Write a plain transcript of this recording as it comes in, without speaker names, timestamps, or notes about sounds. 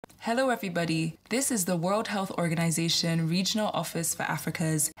Hello, everybody. This is the World Health Organization Regional Office for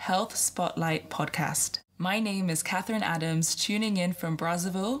Africa's Health Spotlight podcast. My name is Catherine Adams, tuning in from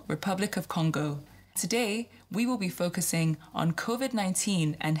Brazzaville, Republic of Congo. Today, we will be focusing on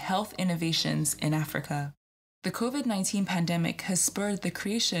COVID-19 and health innovations in Africa. The COVID-19 pandemic has spurred the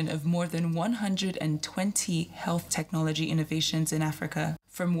creation of more than 120 health technology innovations in Africa,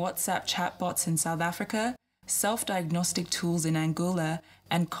 from WhatsApp chatbots in South Africa, self-diagnostic tools in Angola,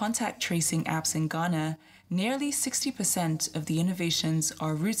 and contact tracing apps in Ghana. Nearly 60% of the innovations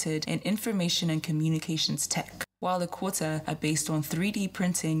are rooted in information and communications tech, while a quarter are based on 3D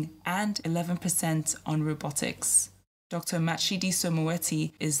printing and 11% on robotics. Dr. Matshidiso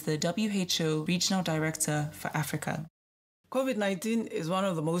Moeti is the WHO Regional Director for Africa. COVID-19 is one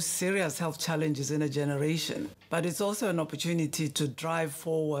of the most serious health challenges in a generation, but it's also an opportunity to drive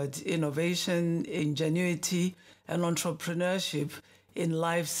forward innovation, ingenuity, and entrepreneurship in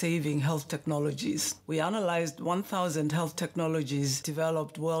life-saving health technologies. We analyzed 1,000 health technologies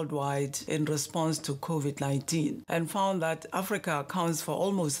developed worldwide in response to COVID-19 and found that Africa accounts for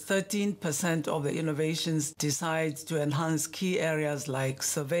almost 13% of the innovations designed to enhance key areas like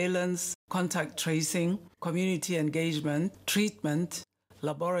surveillance, contact tracing, community engagement, treatment,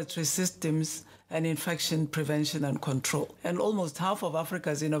 laboratory systems, and infection prevention and control. And almost half of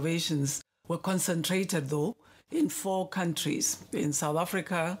Africa's innovations were concentrated, though, in 4 countries, in South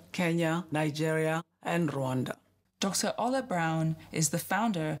Africa, Kenya, Nigeria, and Rwanda. Dr. Ola Brown is the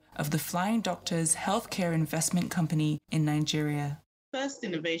founder of the Flying Doctors Healthcare Investment Company in Nigeria. First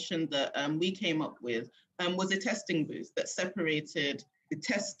innovation that we came up with was a testing booth that separated the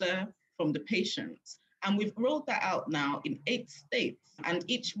tester from the patient. And we've rolled that out now in 8 states. And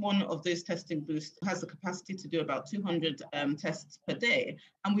each one of those testing booths has the capacity to do about 200 tests per day.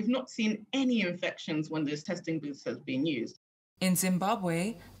 And we've not seen any infections when those testing booths have been used. In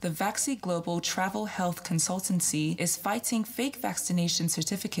Zimbabwe, the Vaxi Global Travel Health Consultancy is fighting fake vaccination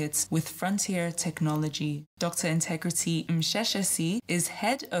certificates with frontier technology. Dr. Integrity Msheshesi is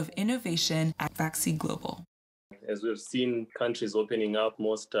head of innovation at Vaxi Global. As we've seen countries opening up,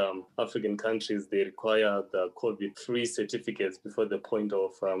 most African countries, they require the COVID-free certificates before the point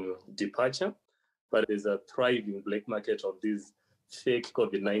of departure. But there's a thriving black market of these fake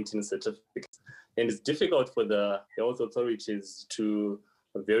COVID-19 certificates. And it's difficult for the health authorities to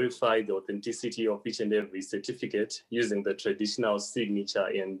verify the authenticity of each and every certificate using the traditional signature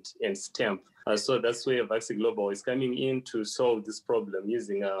and stamp. So that's where Vaxi Global is coming in to solve this problem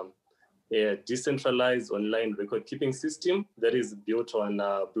using a decentralized online record-keeping system that is built on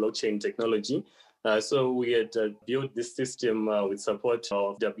blockchain technology. So we had built this system with support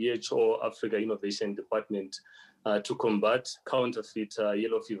of WHO Africa Innovation Department to combat counterfeit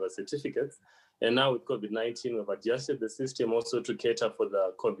yellow fever certificates. And now with COVID-19, we've adjusted the system also to cater for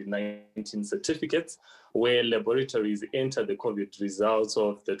the COVID-19 certificates, where laboratories enter the COVID results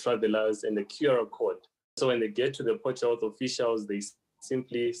of the travelers and the QR code. So when they get to the Port Health officials, they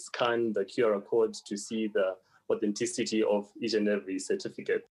simply scan the QR code to see the authenticity of each and every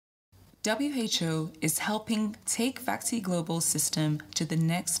certificate. WHO is helping take Vaxi Global's system to the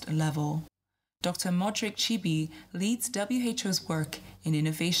next level. Dr. Modric Chibi leads WHO's work in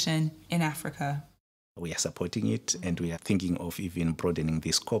innovation in Africa. We are supporting it, and we are thinking of even broadening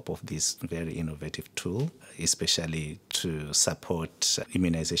the scope of this very innovative tool, especially to support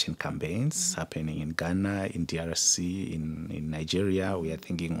immunization campaigns happening in Ghana, in DRC, in Nigeria. We are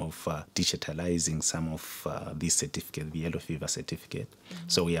thinking of digitalizing some of these certificates, the yellow fever certificate.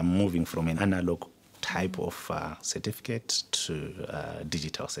 So we are moving from an analog type of certificate to a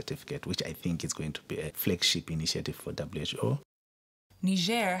digital certificate, which I think is going to be a flagship initiative for WHO.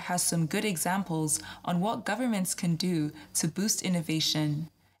 Niger has some good examples on what governments can do to boost innovation.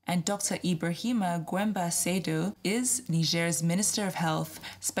 And Dr. Ibrahima Gwemba Seido is Niger's Minister of Health,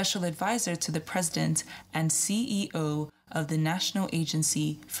 Special Advisor to the President, and CEO of the National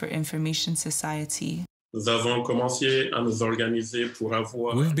Agency for Information Society. We've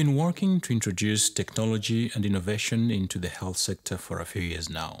been working to introduce technology and innovation into the health sector for a few years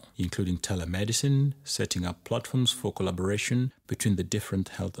now, including telemedicine, setting up platforms for collaboration between the different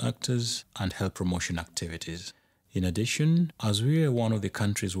health actors, and health promotion activities. In addition, as we are one of the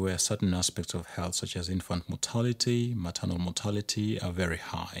countries where certain aspects of health, such as infant mortality, maternal mortality, are very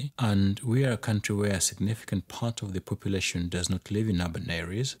high, and we are a country where a significant part of the population does not live in urban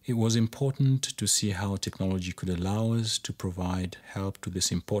areas, it was important to see how technology could allow us to provide help to this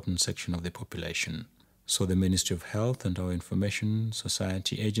important section of the population. So the Ministry of Health and our Information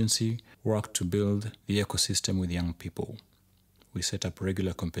Society Agency worked to build the ecosystem with young people. We set up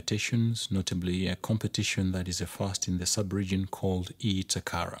regular competitions, notably a competition that is a first in the sub-region called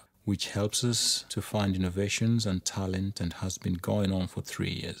E-Takara, which helps us to find innovations and talent and has been going on for 3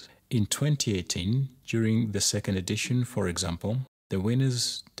 years. In 2018, during the second edition, for example, the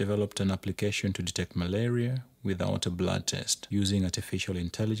winners developed an application to detect malaria without a blood test using artificial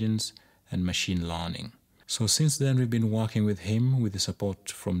intelligence and machine learning. So since then, we've been working with him with the support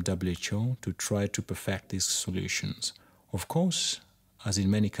from WHO to try to perfect these solutions. Of course, as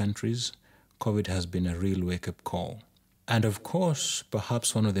in many countries, COVID has been a real wake-up call. And of course,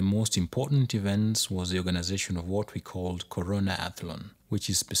 perhaps one of the most important events was the organization of what we called Corona-Athlon, which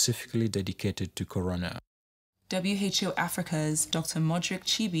is specifically dedicated to Corona. WHO Africa's Dr. Modric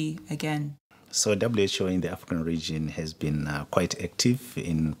Chibi again. So WHO in the African region has been quite active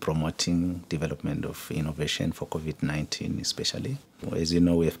in promoting development of innovation for COVID-19 especially. As you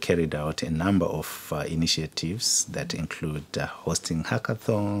know, we have carried out a number of initiatives that include hosting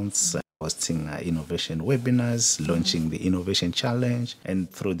hackathons, hosting innovation webinars, launching the Innovation Challenge. And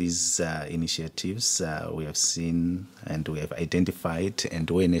through these initiatives, we have seen and we have identified and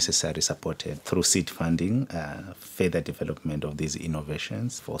where necessary supported through seed funding, further development of these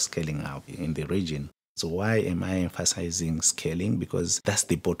innovations for scaling up in the region. So why am I emphasizing scaling? Because that's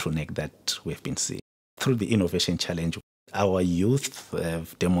the bottleneck that we've been seeing. Through the Innovation Challenge, our youth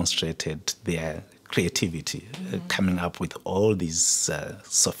have demonstrated their creativity, coming up with all these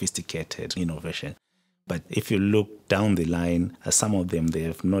sophisticated innovation. But if you look down the line, some of them, they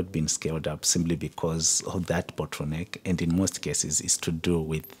have not been scaled up simply because of that bottleneck. And in most cases, it's to do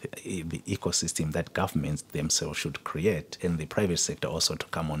with the ecosystem that governments themselves should create and the private sector also to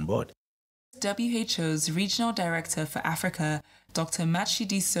come on board. WHO's Regional Director for Africa, Dr.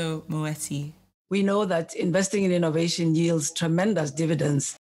 Matshidiso Moeti. We know that investing in innovation yields tremendous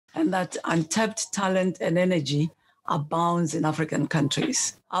dividends and that untapped talent and energy abounds in African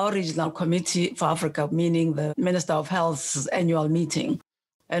countries. Our Regional Committee for Africa, meaning the Minister of Health's annual meeting,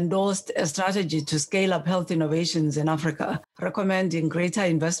 endorsed a strategy to scale up health innovations in Africa, recommending greater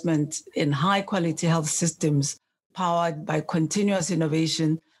investment in high-quality health systems powered by continuous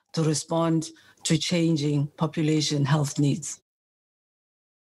innovation to respond to changing population health needs.